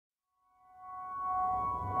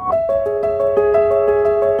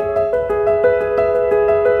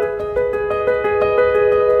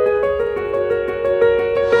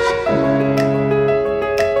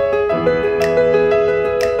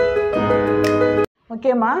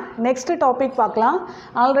ஓகேம்மா, next topic பார்க்கலாம்.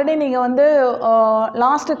 Already நீங்கள் வந்து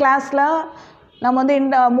லாஸ்ட் கிளாஸில் நம்ம வந்து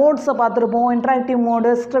இந்த மோட்ஸை பார்த்துருப்போம். இன்ட்ராக்டிவ்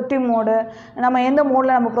மோடு, ஸ்கிரிப்டிவ் மோடு, நம்ம எந்த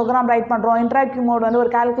மோடில் நம்ம ப்ரோக்ராம் ரைட் பண்ணுறோம். இன்ட்ராக்டிவ் மோடு வந்து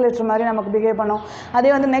ஒரு கால்குலேட்டர் மாதிரி நமக்கு பிஹேவ் பண்ணும்.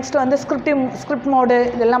 அதே வந்து நெக்ஸ்ட் வந்து ஸ்கிரிப்ட் மோடு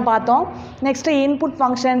இதெல்லாம் பார்த்தோம். Next input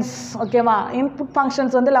functions. ஓகேவா, இன்புட்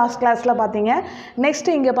ஃபங்க்ஷன்ஸ் வந்து லாஸ்ட் கிளாஸில் பார்த்தீங்க.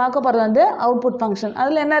 நெக்ஸ்ட்டு இங்கே பார்க்க போகிறது வந்து அவுட்புட் ஃபங்க்ஷன்.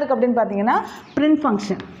 அதில் என்ன இருக்குது அப்படின்னு பார்த்தீங்கன்னா print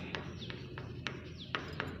function.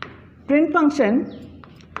 Print function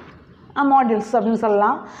modules அப்படின்னு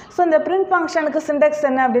சொல்லலாம். ஸோ இந்த பிரிண்ட் ஃபங்க்ஷனுக்கு சின்டெக்ஸ்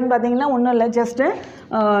என்ன அப்படின்னு பார்த்தீங்கன்னா ஒன்றும் இல்லை, ஜஸ்ட்டு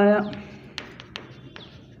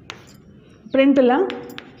பிரிண்டில்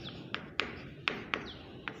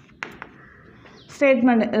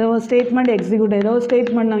ஸ்டேட்மெண்ட், ஏதோ ஸ்டேட்மெண்ட் எக்ஸிக்யூட், ஏதோ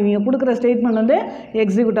ஸ்டேட்மெண்ட் நீங்கள் கொடுக்குற ஸ்டேட்மெண்ட் வந்து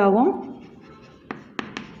எக்ஸிக்யூட் ஆகும்.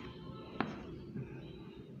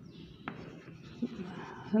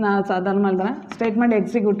 நான் சாதாரணமாக எழுதுறேன், ஸ்டேட்மெண்ட்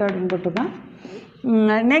எக்ஸிக்யூட் அப்படின்னு போட்டிருக்கேன்.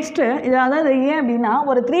 நெக்ஸ்ட்டு இது அதாவது ஏன் அப்படின்னா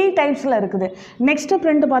ஒரு 3 டைப்ஸில் இருக்குது. நெக்ஸ்ட்டு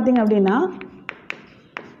பிரிண்ட் பார்த்திங்க அப்படின்னா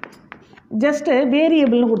ஜஸ்ட்டு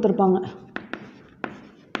வேரியபிள்னு கொடுத்துருப்பாங்க.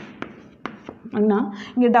 அண்ணா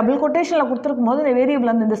இங்கே டபுள் கொட்டேஷனில் கொடுத்துருக்கும் போது இந்த வேரியபிள்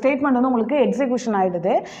வந்து இந்த ஸ்டேட்மெண்ட் வந்து உங்களுக்கு எக்ஸிக்யூஷன்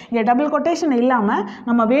ஆகிடுது. இங்கே டபுள் கொட்டேஷன் இல்லாமல்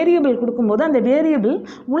நம்ம வேரியபிள் கொடுக்கும்போது அந்த வேரியபிள்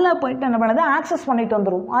உள்ளே போயிட்டு என்ன பண்ணுது, ஆக்சஸ் பண்ணிட்டு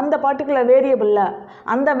வந்துடும். அந்த பர்டிகுலர் வேரியபிளில்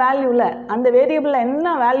அந்த வேல்யூவில் அந்த வேரியபிளில்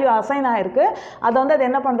என்ன வேல்யூ அசைன் ஆகிருக்கு அதை வந்து அது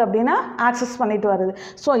என்ன பண்ணுறது அப்படின்னா ஆக்சஸ் பண்ணிட்டு வருது.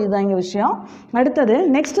 ஸோ இதுதான் இங்கே விஷயம். அடுத்தது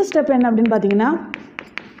நெக்ஸ்ட் ஸ்டெப் என்ன அப்படின்னு பார்த்தீங்கன்னா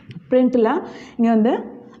பிரிண்ட்டில் இங்கே வந்து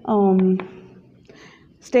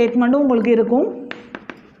ஸ்டேட்மெண்ட்டும் உங்களுக்கு இருக்கும்,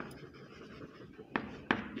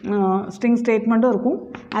 ஸ்ட்ரிங் ஸ்டேட்மெண்ட்டும் இருக்கும்,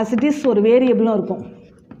 ஆஸ் இட் இஸ் ஒரு வேரியபிளும் இருக்கும்.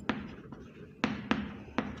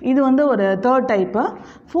 இது வந்து ஒரு தேர்ட் டைப்பு.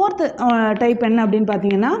 ஃபோர்த்து டைப் என்ன அப்படின்னு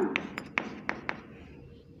பார்த்தீங்கன்னா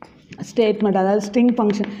ஸ்டேட்மெண்ட், அதாவது ஸ்ட்ரிங்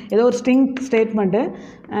ஃபங்க்ஷன், ஏதோ ஒரு string statement,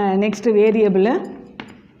 next வேரியபிளு,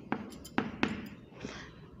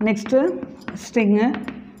 next string,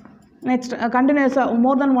 next கண்டினியூஸாக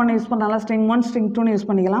மோர் தென் 1 யூஸ் பண்ணலாம். ஸ்ட்ரிங் 1 ஸ்ட்ரிங் 2ன்னு யூஸ்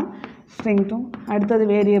பண்ணிக்கலாம். ஸ்ட்ரிங் 2, அடுத்தது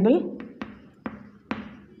வேரியபிள்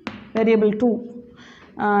 2,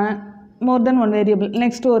 மோர் தென் 1 வேரியபிள்,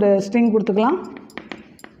 நெக்ஸ்ட்டு ஒரு ஸ்ட்ரிங் கொடுத்துக்கலாம்,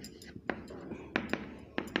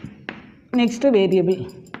 நெக்ஸ்ட்டு வேரியபிள்.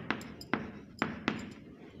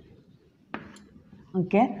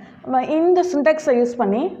 ஓகே, இந்த சின்டெக்ஸை யூஸ்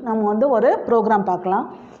பண்ணி நம்ம வந்து ஒரு ப்ரோக்ராம் பார்க்கலாம்.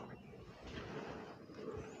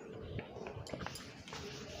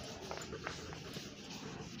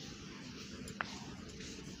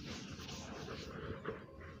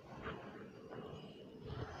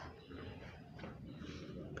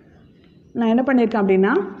 நான் என்ன பண்ணியிருக்கேன்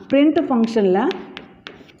அப்படின்னா பிரிண்ட் ஃபங்க்ஷனில்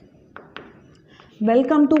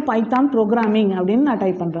வெல்கம் டு பைத்தான் ப்ரோக்ராமிங் அப்படின்னு நான்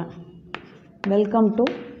டைப் பண்ணுறேன். Welcome to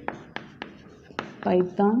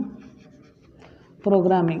Python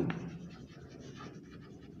programming,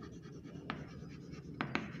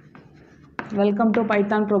 welcome to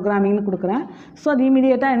Python ப்ரோக்ராமிங்னு கொடுக்குறேன். ஸோ அது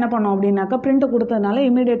இமீடியட்டாக என்ன பண்ணோம் அப்படின்னாக்கா பிரிண்ட்டு கொடுத்ததுனால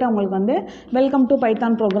இமீடியட்டாக உங்களுக்கு வந்து வெல்கம் டு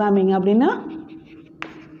பைத்தான் ப்ரோக்ராமிங் அப்படின்னு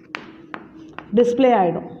டிஸ்பிளே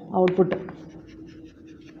ஆகிடும் அவுட்புட்டு.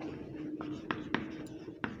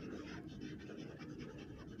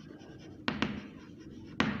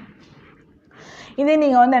 இதே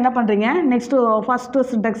நீங்கள் வந்து என்ன பண்ணுறீங்க, நெக்ஸ்ட்டு ஃபஸ்ட்டு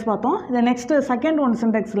சின்டெக்ஸ் பார்த்தோம். இதை நெக்ஸ்ட்டு செகண்ட் ஒன்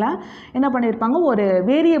சின்டெக்ஸில் என்ன பண்ணியிருப்பாங்க, ஒரு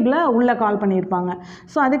வேரியபிளை உள்ளே கால் பண்ணியிருப்பாங்க.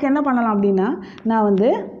 ஸோ அதுக்கு என்ன பண்ணலாம் அப்படின்னா நான் வந்து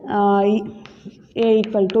a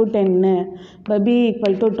 = 10, இப்போ b =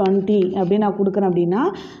 20 அப்படின்னு நான் கொடுக்குறேன். அப்படின்னா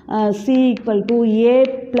c = a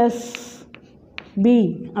 + b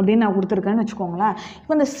அப்படின்னு நான் கொடுத்துருக்கேன்னு வச்சுக்கோங்களேன்.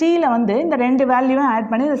 இப்போ இந்த சியில் வந்து இந்த 2 வேல்யூவும் ஆட்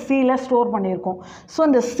பண்ணி இந்த சியில் ஸ்டோர் பண்ணியிருக்கோம். ஸோ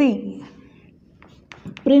இந்த சி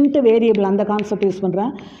பிரிண்ட் வேரியபிள் அந்த கான்செப்ட் யூஸ்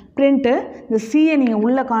பண்ணுறேன். பிரிண்ட்டு இந்த சியை நீங்கள்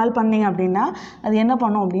உள்ளே கால் பண்ணிங்க அப்படின்னா அது என்ன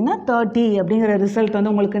பண்ணும் அப்படின்னா 30 அப்படிங்கிற ரிசல்ட்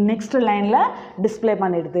வந்து உங்களுக்கு நெக்ஸ்ட் லைனில் டிஸ்பிளே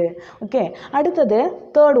பண்ணிடுது. ஓகே, அடுத்தது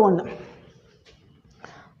தேர்ட் ஒன்று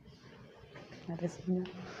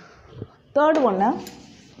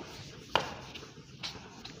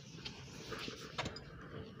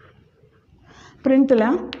பிரிண்ட்டில்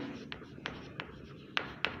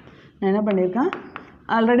நான் என்ன பண்ணியிருக்கேன்,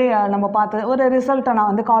 ஆல்ரெடி நம்ம பார்த்து ஒரு ரிசல்ட்டை நான்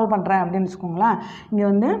வந்து கால் பண்ணுறேன் அப்படின்னு வச்சுக்கோங்களேன். இங்கே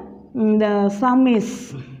வந்து இந்த சம் =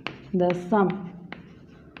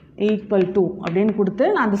 அப்படின்னு கொடுத்து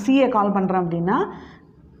நான் அந்த சியை கால் பண்ணுறேன் அப்படின்னா,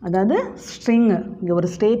 அதாவது ஸ்ட்ரிங்கு இங்கே ஒரு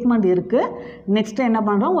ஸ்டேட்மெண்ட் இருக்குது, நெக்ஸ்ட்டு என்ன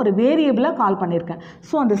பண்ணுறோம் ஒரு வேரியபிளை கால் பண்ணியிருக்கேன்.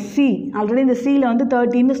 ஸோ அந்த சி ஆல்ரெடி இந்த சியில் வந்து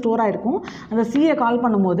 30 ஸ்டோர் ஆகிருக்கும். அந்த சியை கால்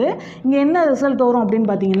பண்ணும்போது இங்கே என்ன ரிசல்ட் வரும் அப்படின்னு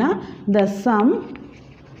பார்த்தீங்கன்னா இந்த சம்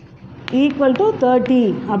 = 30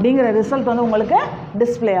 அப்படிங்கிற ரிசல்ட் வந்து உங்களுக்கு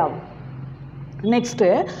டிஸ்பிளே ஆகும். நெக்ஸ்ட்டு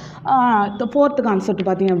ஃபோர்த்து கான்செப்ட்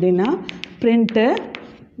பார்த்திங்க அப்படின்னா பிரிண்ட்டு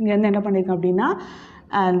இங்கே வந்து என்ன பண்ணியிருக்கேன் அப்படின்னா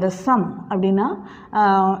அந்த சம் அப்படின்னா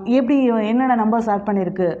எப்படி என்னென்ன நம்பர்ஸ் ஆட்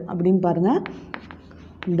பண்ணியிருக்கு அப்படின்னு பாருங்கள்.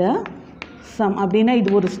 இந்த சம் அப்படின்னா இது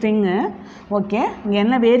ஒரு ஸ்ட்ரிங்கு. ஓகே, இங்கே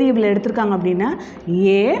என்ன வேரியபிள் எடுத்திருக்காங்க அப்படின்னா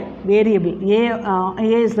ஏ variable,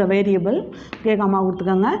 A is the variable. Okay, gamma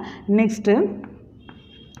கொடுத்துருக்காங்க. Next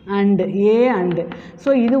and A and, so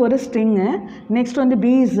இது ஒரு ஸ்ட்ரிங்கு. நெக்ஸ்ட் வந்து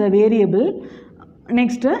B is the variable.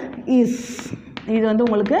 Next is, இது வந்து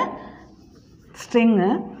உங்களுக்கு ஸ்ட்ரிங்கு.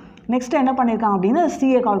 நெக்ஸ்ட்டு என்ன பண்ணியிருக்காங்க அப்படின்னா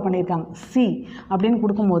சியை கால் பண்ணியிருக்காங்க. சி அப்படின்னு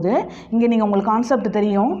கொடுக்கும்போது இங்கே நீங்கள் உங்களுக்கு கான்செப்ட்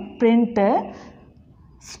தெரியும். Print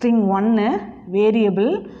string 1 variable,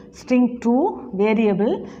 string 2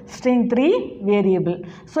 variable, string 3 variable.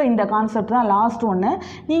 So இந்த கான்செப்ட் தான் லாஸ்ட் ஒன்று.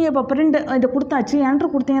 நீங்கள் இப்போ பிரிண்ட் இதை கொடுத்தாச்சு, என்ட்ரு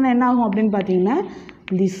கொடுத்தீங்கன்னா என்ன ஆகும் அப்படின்னு பார்த்தீங்கன்னா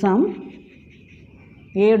தி சம்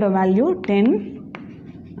ஏயோட வேல்யூ 10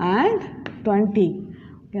 அண்ட் 20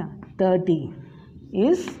 30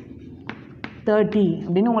 இஸ் 30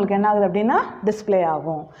 அப்படின்னு உங்களுக்கு என்ன ஆகுது அப்படின்னா டிஸ்பிளே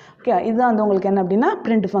ஆகும். ஓகே, இதுதான் வந்து உங்களுக்கு என்ன அப்படின்னா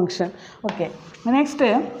print function. Okay, next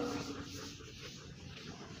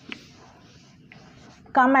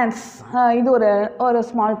comments. இது ஒரு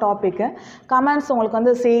ஸ்மால் டாப்பிக்கு. கமெண்ட்ஸ் உங்களுக்கு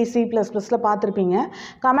வந்து C++ல பார்த்துருப்பீங்க.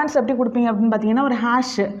 கமெண்ட்ஸ் எப்படி கொடுப்பீங்க அப்படின்னு பார்த்தீங்கன்னா ஒரு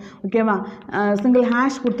ஹேஷ், ஓகேவா, சிங்கிள்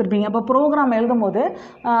ஹேஷ் கொடுத்துருப்பீங்க. அப்போ ப்ரோக்ராம் எழுதும் போது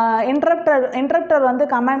இன்டரப்டர் வந்து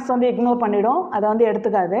கமெண்ட்ஸ் வந்து இக்னோர் பண்ணிவிடும், அதை வந்து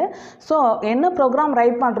எடுத்துக்காது. ஸோ என்ன ப்ரோக்ராம்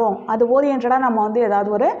ரைட் பண்ணுறோம் அது ஓரியன்டாக நம்ம வந்து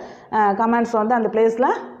ஏதாவது ஒரு கமெண்ட்ஸ் வந்து அந்த பிளேஸில்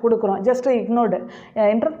கொடுக்குறோம். ஜஸ்ட்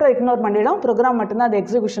இன்டரப்டர் இக்னோர் பண்ணிவிடும், ப்ரோக்ராம் மட்டும்தான் அது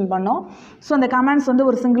எக்ஸிக்யூஷன் பண்ணும். ஸோ அந்த கமெண்ட்ஸ் வந்து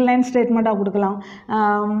ஒரு சிங்கிள் லைன் ஸ்டேட்மெண்ட்டாக கொடுக்கலாம்.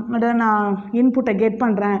 நான் இன்புட்டை கெட்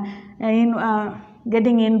பண்ணுறேன்,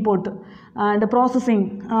 கெட்டிங் இன்புட் அண்ட் ப்ராசஸிங்,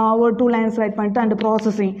 ஒரு 2 லைன்ஸ் ரைட் பண்ணிட்டு அண்ட்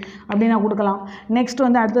ப்ராசஸிங் அப்படின்னு நான் கொடுக்கலாம். நெக்ஸ்ட்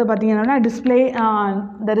வந்து அடுத்தது பார்த்தீங்கன்னா டிஸ்பிளே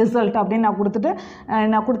த ரிசல்ட் அப்படின்னு நான் கொடுத்துட்டு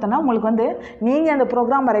நான் கொடுத்தேன்னா உங்களுக்கு வந்து நீங்கள் அந்த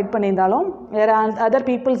ப்ரோக்ராமை ரைட் பண்ணியிருந்தாலும் வேறு அதர்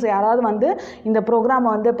பீப்புள்ஸ் யாராவது வந்து இந்த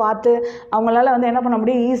ப்ரோக்ராமை வந்து பார்த்து அவங்களால வந்து என்ன பண்ண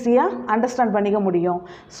முடியும், ஈஸியாக அண்டர்ஸ்டாண்ட் பண்ணிக்க முடியும்.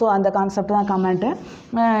 ஸோ அந்த கான்செப்ட் தான் கமெண்ட்டு.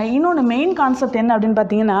 இன்னொன்று மெயின் கான்செப்ட் என்ன அப்படின்னு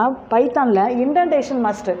பார்த்தீங்கன்னா பைத்தானில் இண்டென்டேஷன்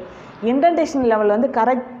மஸ்ட்டு. இண்டென்டேஷன் லெவல் வந்து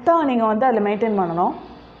கரெக்டாக நீங்கள் வந்து அதில் மெயின்டைன் பண்ணணும்.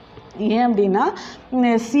 ஏன் அப்படின்னா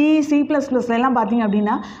C++எல்லாம் பார்த்தீங்க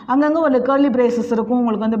அப்படின்னா அங்கங்கே ஒரு கர்லி பிரேசஸ் இருக்கும்,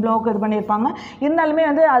 உங்களுக்கு வந்து பிளாக் இது பண்ணியிருப்பாங்க. இருந்தாலுமே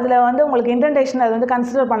வந்து அதில் வந்து உங்களுக்கு இண்டென்டேஷன் அது வந்து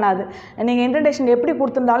கன்சிடர் பண்ணாது. நீங்கள் இண்டென்டேஷன் எப்படி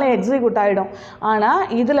கொடுத்துருந்தாலும் எக்ஸிக்யூட் ஆகிடும். ஆனால்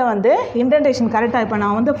இதில் வந்து இண்டென்டேஷன் கரெக்டாக, இப்போ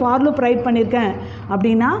நான் வந்து ஃபார் லூப் ரைட் பண்ணியிருக்கேன்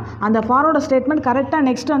அப்படின்னா அந்த ஃபாரோட ஸ்டேட்மெண்ட் கரெக்டாக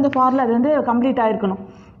நெக்ஸ்ட்டு வந்து ஃபாரில் அது வந்து கம்ப்ளீட் ஆகிருக்கணும்.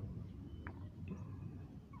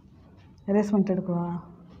 எரேஸ்மெண்ட் எடுக்குவா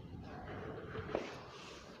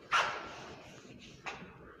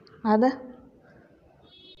அது.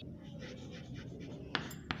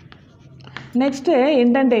 Next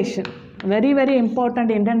indentation, very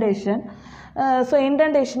important indentation. So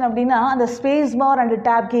indentation அப்படின்னா அந்த space bar and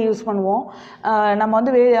tape key use பண்ணுவோம். நம்ம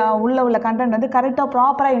வந்து உள்ள கண்டென்ட் வந்து கரெக்டாக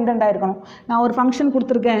ப்ராப்பராக இண்டென்ட் ஆகிருக்கணும். நான் ஒரு ஃபங்க்ஷன்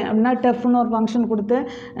கொடுத்துருக்கேன் அப்படின்னா டெஃப்னு ஒரு ஃபங்க்ஷன் கொடுத்து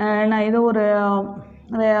நான் ஏதோ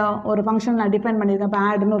ஒரு ஃபங்க்ஷன் நான் டிஃபைன் பண்ணியிருக்கேன். இப்போ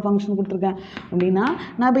ஆட்னு ஒரு ஃபங்க்ஷன் கொடுத்துருக்கேன் அப்படின்னா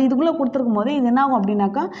நான் இப்போ இதுக்குள்ளே கொடுத்துருக்கும் போது இது என்ன ஆகும்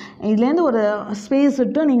அப்படின்னாக்கா இதுலேருந்து ஒரு ஸ்பேஸ்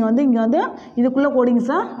விட்டு நீங்கள் வந்து இங்கே வந்து இதுக்குள்ளே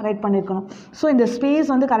கோடிங்ஸாக ரைட் பண்ணியிருக்கணும். ஸோ இந்த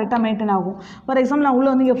ஸ்பேஸ் வந்து கரெக்டாக மெயின்டைன் ஆகும். ஃபார் எக்ஸாம்பிள் நான்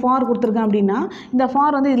உள்ளே வந்து இங்கே ஃபார் கொடுத்துருக்கேன் அப்படின்னா இந்த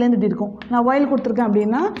ஃபார் வந்து இதுலேருந்து இப்படி இருக்கும். நான் ஒயில் கொடுத்துருக்கேன்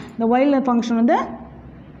அப்படின்னா இந்த ஒயில் ஃபங்க்ஷன் வந்து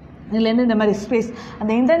இதுலேருந்து இந்த மாதிரி ஸ்பேஸ்,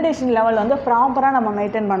 அந்த இண்டென்டேஷன் லெவல் வந்து ப்ராப்பராக நம்ம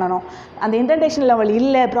மெயின்டைன் பண்ணணும். அந்த இண்டென்டேஷன் லெவல்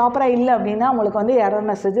இல்லை, ப்ராப்பராக இல்லை அப்படின்னா உங்களுக்கு வந்து எரர்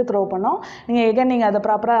மெசேஜ் த்ரோ பண்ணோம். நீங்கள் அதை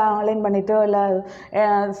ப்ராப்பராக அலைன் பண்ணிவிட்டு இல்லை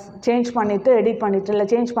சேஞ்ச் பண்ணிவிட்டு எடிட் பண்ணிவிட்டு இல்லை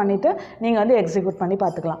சேஞ்ச் பண்ணிவிட்டு நீங்கள் வந்து எக்ஸிக்யூட் பண்ணி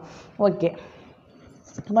பார்த்துக்கலாம். ஓகே,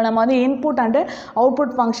 இப்போ நம்ம வந்து இன்புட் அண்டு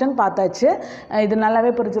அவுட்புட் ஃபங்க்ஷன் பார்த்தாச்சு. இது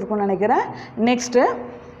நல்லாவே புரிஞ்சிருக்கும்னு நினைக்கிறேன். Next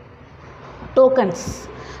tokens.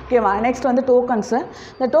 ஓகேவா, நெக்ஸ்ட் வந்து டோக்கன்ஸு.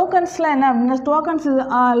 இந்த டோக்கன்ஸில் என்ன அப்படின்னா டோக்கன்ஸ்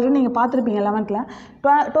ஆல்ரெடி நீங்கள் பார்த்துருப்பீங்க 11th.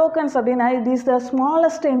 டோக்கன்ஸ் அப்படின்னா it is the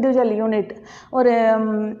smallest individual unit. ஒரு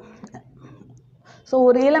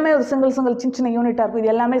எல்லாமே ஒரு சிங்கிள் சின்ன யூனிட்டாக இருக்கும்.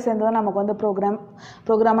 இது எல்லாமே சேர்ந்து தான் நமக்கு வந்து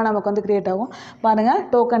ப்ரோக்ராமாக நமக்கு வந்து க்ரியேட் ஆகும். பாருங்கள்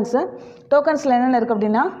டோக்கன்ஸில் என்னென்ன இருக்குது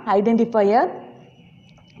அப்படின்னா identifier,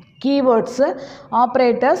 keywords,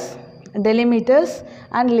 operators, டெலிமிட்டர்ஸ்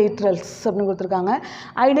and literals அப்படின்னு கொடுத்துருக்காங்க.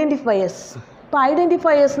 ஐடென்டிஃபையர்ஸ், இப்போ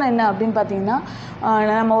ஐடென்டிஃபையர்ஸ்னால் என்ன அப்படின்னு பார்த்தீங்கன்னா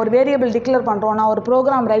நம்ம ஒரு வேரியபிள் டிக்ளேர் பண்ணுறோம். நான் ஒரு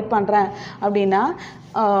ப்ரோக்ராம் ரைட் பண்ணுறேன் அப்படின்னா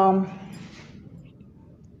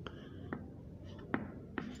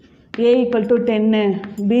A = 10,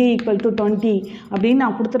 B = 20 அப்படின்னு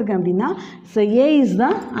நான் கொடுத்துருக்கேன் அப்படின்னா so A is the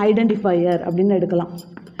identifier அப்படின்னு எடுக்கலாம்.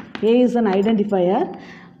 A is an identifier,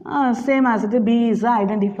 same as it B is the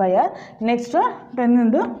identifier. Next 10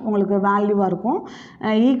 வந்து உங்களுக்கு வேல்யூவாக இருக்கும்.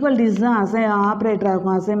 ஈக்குவல் இஸ் தான் ஆப்ரேட்டராக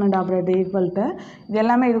இருக்கும், அசைன்மெண்ட் ஆப்ரேட்டர் ஈக்குவல்ட்டு. இது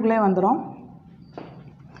எல்லாமே இதுக்குள்ளே வந்துடும்.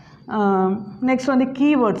 நெக்ஸ்ட் வந்து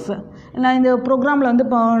கீவேர்ட்ஸு. நான் இந்த ப்ரோக்ராமில் வந்து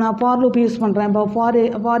இப்போ நான் ஃபார் லூப் யூஸ் பண்ணுறேன். இப்போ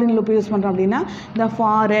ஃபாரின் லூப் யூஸ் பண்ணுறேன் அப்படின்னா இந்த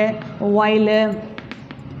ஃபாரு, ஒயிலு,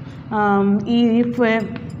 இஃப்பு,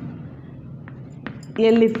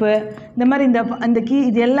 எல்இஃப்பு, இந்த மாதிரி இந்த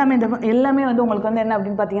இது எல்லாமே வந்து உங்களுக்கு வந்து என்ன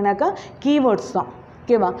அப்படின்னு பார்த்தீங்கன்னாக்கா கீவேர்ட்ஸ் தான்.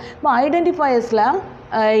 ஓகேவா? இப்போ ஐடென்டிஃபயர்ஸில்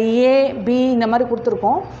ஏ, பி இந்த மாதிரி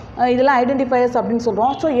கொடுத்துருக்கோம். இதெல்லாம் ஐடென்டிஃபயர்ஸ் அப்படின்னு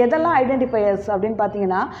சொல்கிறோம். ஸோ எதெல்லாம் ஐடென்டிஃபயர்ஸ் அப்படின்னு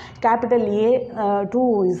பார்த்தீங்கன்னா capital A to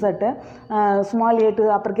Z, small A to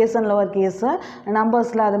upper case and lower case,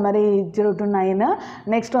 நம்பர்ஸில் அது மாதிரி 0 to 9.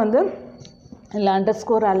 நெக்ஸ்ட் வந்து இல்லை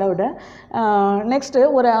அண்டர்ஸ்கோர் அலவுடு. நெக்ஸ்ட்டு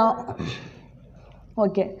ஒரு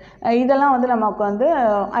ஓகே, இதெல்லாம் வந்து நமக்கு வந்து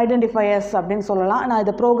ஐடென்டிஃபயர்ஸ் அப்படின்னு சொல்லலாம். நான்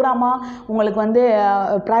இது ப்ரோக்ராமாக உங்களுக்கு வந்து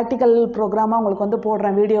ப்ராக்டிக்கல் ப்ரோக்ராமாக உங்களுக்கு வந்து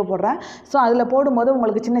போடுறேன், வீடியோ போடுறேன். ஸோ அதில் போடும்போது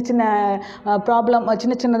உங்களுக்கு சின்ன சின்ன ப்ராப்ளம்,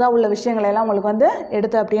 சின்னதாக உள்ள விஷயங்களெல்லாம் உங்களுக்கு வந்து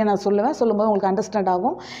எடுத்து அப்படியே நான் சொல்லும்போது உங்களுக்கு அண்டர்ஸ்டாண்ட்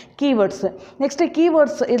ஆகும். கீவேர்ட்ஸு. நெக்ஸ்ட்டு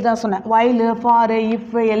கீவேர்ட்ஸ் இதுதான் சொன்னேன். வைலு, ஃபாரு,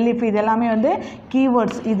 இஃப், எல்இஃப் இது எல்லாமே வந்து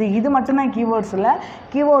கீவேர்ட்ஸ். இது மட்டும்தான் கீவேர்ட்ஸ் இல்லை.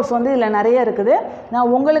 கீவேர்ட்ஸ் வந்து இதில் நிறைய இருக்குது. நான்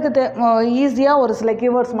உங்களுக்கு ஈஸியாக ஒரு சில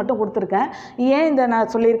கீவேர்ட்ஸ் மட்டும் கொடுத்துருக்கேன். ஏன் இந்த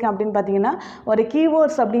நான் சொல்லியிருக்கேன் அப்படின்னு பார்த்தீங்கன்னா ஒரு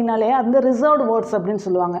கீவேர்ட்ஸ் அப்படின்னாலே அது வந்து ரிசர்வ்டு வேர்ட்ஸ் அப்படின்னு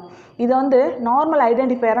சொல்லுவாங்க. இதை வந்து நார்மல்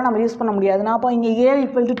ஐடென்டிஃபையராக நம்ம யூஸ் பண்ண முடியாது. நான் இப்போ இங்கே A =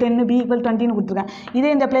 10, B = 20 கொடுத்துருக்கேன்.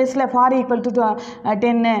 இதே இந்த பிளேஸில் ஃபார் =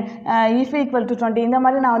 10, இஃப் = 20 இந்த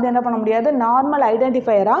மாதிரி நான் வந்து என்ன பண்ண முடியாது, நார்மல்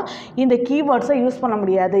ஐடென்டிஃபையராக இந்த கீவேர்ட்ஸை யூஸ் பண்ண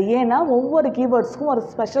முடியாது. ஏன்னா ஒவ்வொரு கீவேர்ட்ஸ்க்கும் ஒரு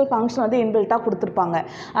ஸ்பெஷல் ஃபங்க்ஷன் வந்து இன்பில்ட்டாக கொடுத்துருப்பாங்க.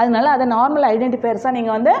 அதனால அதை நார்மல் ஐடென்டிஃபையர்ஸாக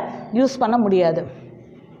நீங்கள் வந்து யூஸ் பண்ண முடியாது.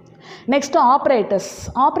 Next operators.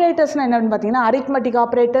 ஆப்ரேட்டர்ஸ்னால் என்னென்னு பார்த்தீங்கன்னா arithmetic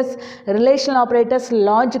operators, relational operators,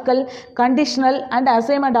 logical, conditional and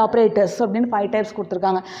assignment operators அப்படின்னு 5 டைப்ஸ்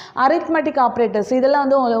கொடுத்துருக்காங்க. அரித்மெட்டிக் ஆப்ரேட்டர்ஸ் இதெல்லாம்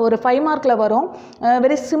வந்து ஒரு 5 மார்க்கில் வரும்.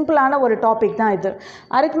 வெரி சிம்பிளான ஒரு டாபிக் தான் இது.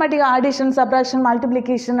 Arithmetic addition, subtraction,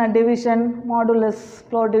 multiplication and division, modulus,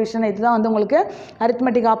 floor division இதுதான் வந்து உங்களுக்கு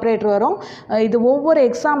அரித்மெட்டிக் ஆப்ரேட்டர் வரும். இது ஒவ்வொரு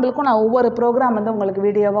எக்ஸாம்பிளுக்கும் நான் ஒவ்வொரு ப்ரோக்ராம் வந்து உங்களுக்கு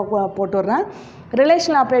வீடியோவாக போட்டு விட்றேன்.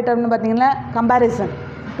 ரிலேஷனல் ஆப்ரேட்டர்னு பார்த்தீங்கன்னா கம்பேரிசன்,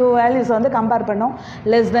 2 வேல்யூஸ் வந்து கம்பேர் பண்ணோம்.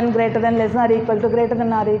 Less than, greater than, less or equal to, greater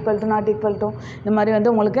than R equal to, not equal to இந்த மாதிரி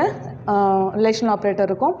வந்து உங்களுக்கு ரிலேஷனல் ஆப்ரேட்டர்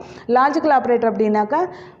இருக்கும். லாஜிக்கல் ஆப்ரேட்டர் அப்படின்னாக்கா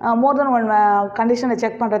மோர் தென் 1 கண்டிஷனை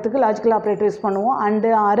செக் பண்ணுறதுக்கு லாஜிக்கல் ஆப்ரேட்டர் யூஸ் பண்ணுவோம்.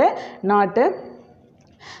 அண்டு, ஆறு, நாட்டு.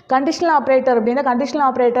 கண்டிஷனல் ஆப்ரேட்டர் அப்படின்னா கண்டிஷனல்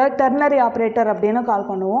ஆப்ரேட்டர் டெர்னரி ஆப்ரேட்டர் அப்படின்னு கால்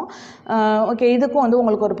பண்ணுவோம். ஓகே, இதுக்கும் வந்து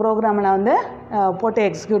உங்களுக்கு ஒரு ப்ரோக்ராம் நான் வந்து போட்டு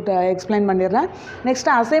எக்ஸ்பிளைன் பண்ணிடுறேன்.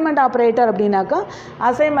 நெக்ஸ்ட்டு அசைன்மெண்ட் ஆப்ரேட்டர் அப்படின்னாக்கா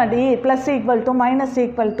assignment +, equal to, -,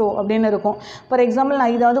 equal to அப்படின்னு இருக்கும். ஃபார் எக்ஸாம்பிள்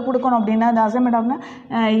நான் இதை வந்து கொடுக்கணும் அப்படின்னா இந்த அசைன்மெண்ட் அப்படின்னா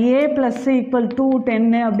A + ஈக்குவல் டு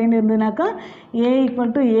 10 அப்படின்னு இருந்ததுனாக்கா A =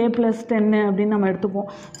 A + 10 அப்படின்னு நம்ம எடுத்துப்போம்.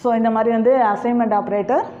 ஸோ இந்த மாதிரி வந்து அசைன்மெண்ட்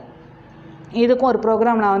ஆப்ரேட்டர் இதுக்கும் ஒரு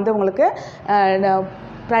ப்ரோக்ராம் நான் வந்து உங்களுக்கு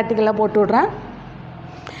ப்ராக்டிக்கலாக போட்டு விட்றேன்.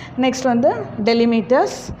 நெக்ஸ்ட் வந்து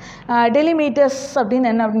டெலிமீட்டர்ஸ். டெலிமீட்டர்ஸ் அப்படின்னு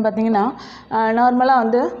என்ன அப்படின்னு பார்த்தீங்கன்னா நார்மலாக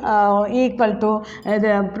வந்து ஈக்குவல் டு,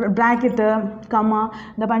 இது ப்ராக்கெட்டு, கம்மா,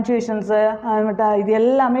 இந்த பஞ்சுவேஷன்ஸு இது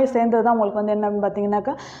எல்லாமே சேர்ந்தது தான் உங்களுக்கு வந்து என்ன அப்படின்னு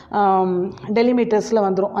பார்த்தீங்கன்னாக்கா டெலிமீட்டர்ஸில்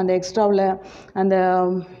வந்துடும். அந்த எக்ஸ்ட்ராவில் அந்த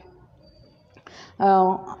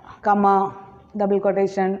கம்மா, டபுள்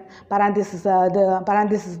கொட்டேஷன், parenthesis, அது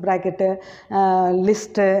parenthesis bracket,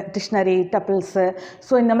 list, dictionary, டப்பிள்ஸு,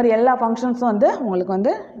 so இந்த மாதிரி எல்லா ஃபங்க்ஷன்ஸும் வந்து உங்களுக்கு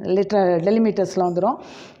வந்து டெலிமீட்டர்ஸில் வந்துடும்.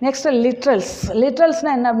 Next literals.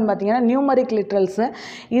 லிட்ரல்ஸ்னால் என்ன அப்படின்னு பார்த்தீங்கன்னா நியூமரிக் லிட்ரல்ஸு.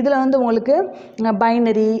 இதில் வந்து உங்களுக்கு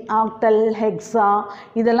பைனரி, ஆக்டல், ஹெக்ஸா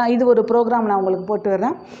இதெல்லாம் இது ஒரு ப்ரோக்ராம் நான் உங்களுக்கு போட்டு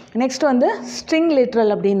வரேன். நெக்ஸ்ட் வந்து ஸ்ட்ரிங்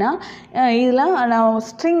லிட்ரல் அப்படின்னா இதெல்லாம் நான்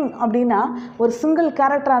ஸ்ட்ரிங் அப்படின்னா ஒரு சிங்கிள்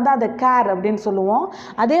கேரக்டராக இருந்தால் அதை கேர் அப்படின்னு சொல்லுவோம்.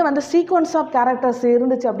 அதே வந்து சீக்வன்ஸ் ஆஃப் கேரக்டர்ஸ்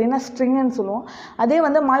இருந்துச்சு அப்படின்னா ஸ்ட்ரிங்குன்னு சொல்லுவோம். அதே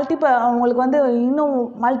வந்து உங்களுக்கு வந்து இன்னும்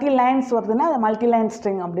மல்டி லைன்ஸ் வருதுன்னா அது மல்டி லைன்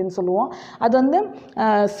ஸ்ட்ரிங் அப்படின்னு சொல்லுவோம். அது வந்து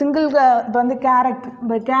சிங்கிள் இப்போ வந்து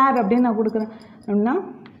கேர் அப்படின்னு நான் கொடுக்குறேன் அப்படின்னா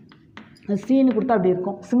சீனு கொடுத்தா அப்படி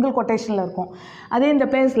இருக்கும், சிங்கிள் கொட்டேஷனில் இருக்கும். அதே இந்த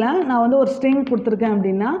பிளேஸில் நான் வந்து ஒரு ஸ்ட்ரிங் கொடுத்துருக்கேன்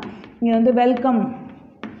அப்படின்னா இங்கே வந்து வெல்கம்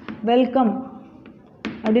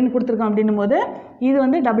அப்படின்னு கொடுத்துருக்கேன் அப்படின்னும் போது இது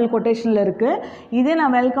வந்து டபுள் கொட்டேஷனில் இருக்குது. இதே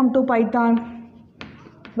நான் welcome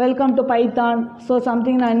to Python so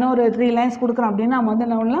something நான் இன்னொரு 3 லைன்ஸ் கொடுக்குறேன் அப்படின்னா நம்ம வந்து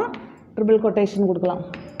என்ன பண்ணலாம், ட்ரிபிள் கொட்டேஷன் கொடுக்கலாம்.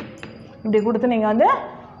 இப்படி கொடுத்து நீங்கள் வந்து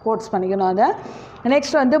கோட்ஸ் பண்ணிக்கணும். அதை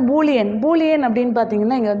நெக்ஸ்ட் வந்து பூலியன் அப்படின்னு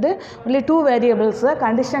பார்த்தீங்கன்னா இங்கே வந்து ஒன்லி 2 வேரியபிள்ஸு,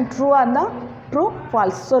 கண்டிஷன் ட்ரூவாக இருந்தால் true,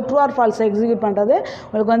 falls. So true R ஃபால்ஸை execute பண்ணுறது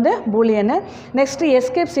உங்களுக்கு வந்து பூலியனு. நெக்ஸ்ட்டு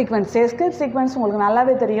எஸ்கேப் சீக்வன்ஸ் உங்களுக்கு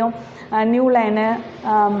நல்லாவே தெரியும். நியூ லைனு,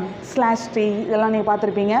 /t இதெல்லாம் நீங்கள்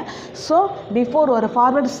பார்த்துருப்பீங்க. ஸோ பிஃபோர் ஒரு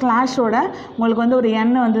ஃபார்வர்ட் ஸ்லாஷோட உங்களுக்கு வந்து ஒரு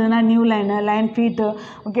எண் வந்ததுன்னா new line, line feet,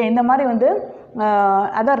 okay இந்த மாதிரி வந்து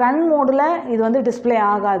அதான் ரன் மோடில் இது வந்து டிஸ்பிளே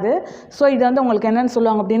ஆகாது. ஸோ இது வந்து உங்களுக்கு என்னென்னு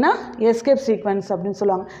சொல்லுவாங்க அப்படின்னா எஸ்கேப் சீக்வன்ஸ் அப்படின்னு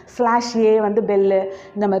சொல்லுவாங்க. /A வந்து பெல்லு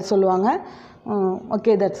இந்த மாதிரி சொல்லுவாங்க.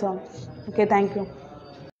 Okay, that's all. Okay, thank you.